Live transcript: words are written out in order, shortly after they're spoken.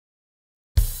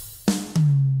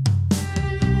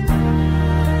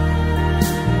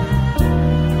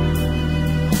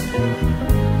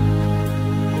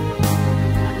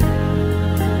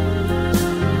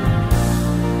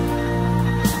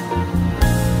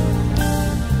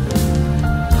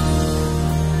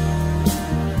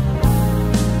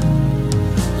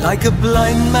Like a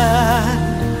blind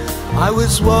man, I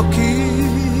was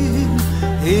walking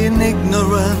in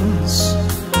ignorance,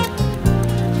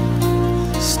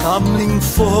 stumbling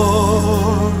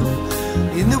forth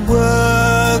in the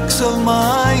works of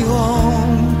my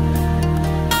own.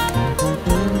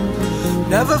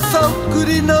 Never felt good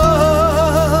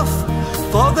enough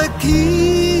for the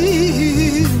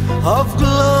King of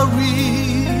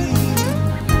Glory.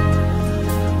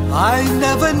 I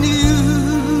never knew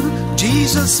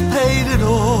Jesus paid it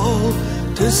all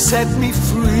to set me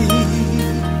free.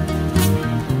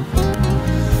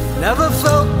 Never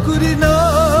felt good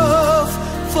enough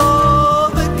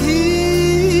for the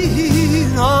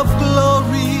King of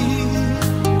Glory.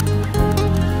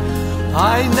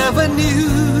 I never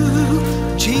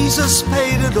knew Jesus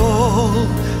paid it all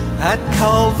at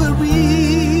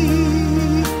Calvary.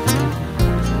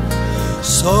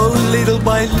 So little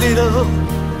by little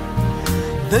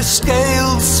the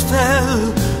scales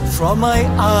fell from my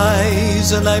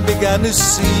eyes, and I began to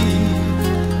see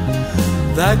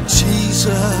that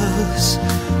Jesus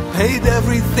paid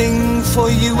everything for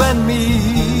you and me.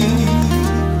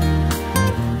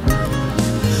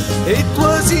 It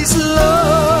was His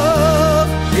love,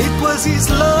 it was His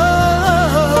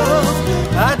love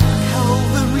at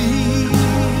Calvary.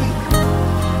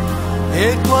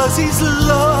 It was His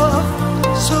love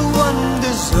so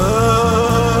undeservedly.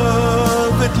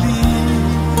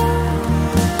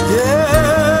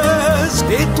 Yes,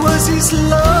 it was His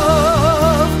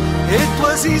love, it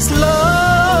was His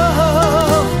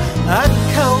love at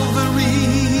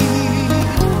Calvary.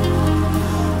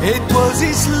 It was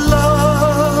His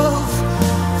love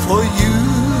for you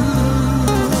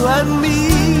and me.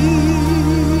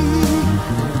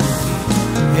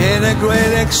 In a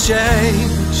great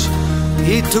exchange,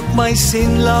 He took my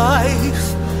sin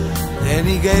life, then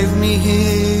He gave me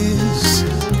His.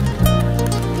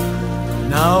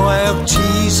 Now I have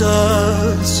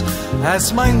Jesus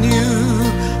as my new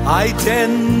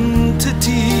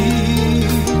identity.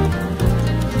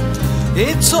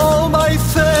 It's all my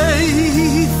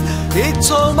faith,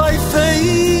 it's all my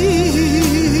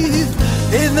faith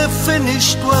in the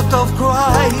finished work of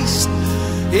Christ.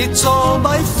 It's all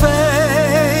my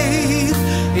faith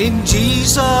in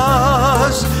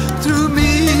Jesus through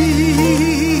me.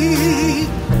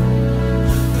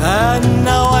 And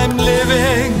now I'm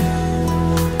living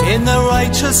in the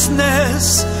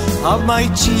righteousness of my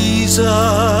Jesus.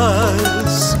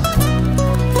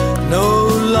 No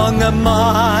longer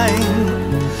mine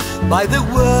by the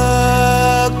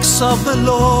works of the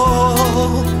law.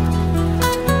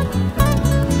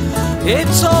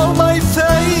 It's all my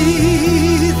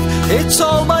faith, it's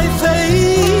all my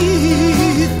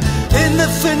faith in the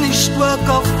finished work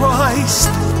of Christ.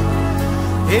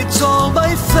 It's all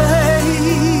my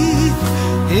faith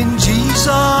in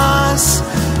Jesus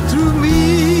through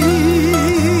me.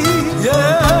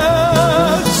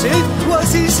 Yes, it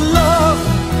was His love,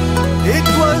 it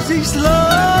was His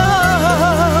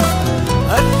love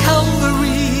at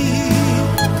Calvary.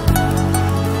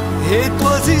 It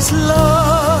was His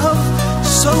love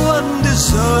so undeservedly.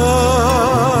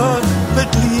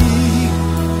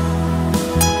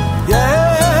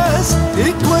 Yes,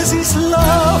 it was His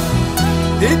love,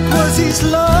 it was His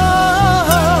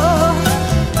love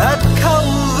at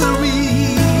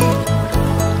Calvary.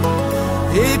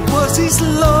 It was His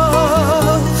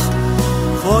love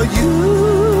for you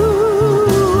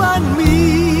and me.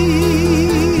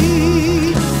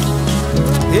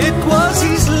 It was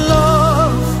His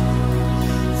love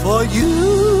for you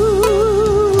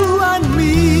and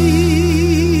me.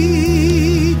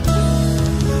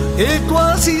 It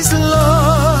was His love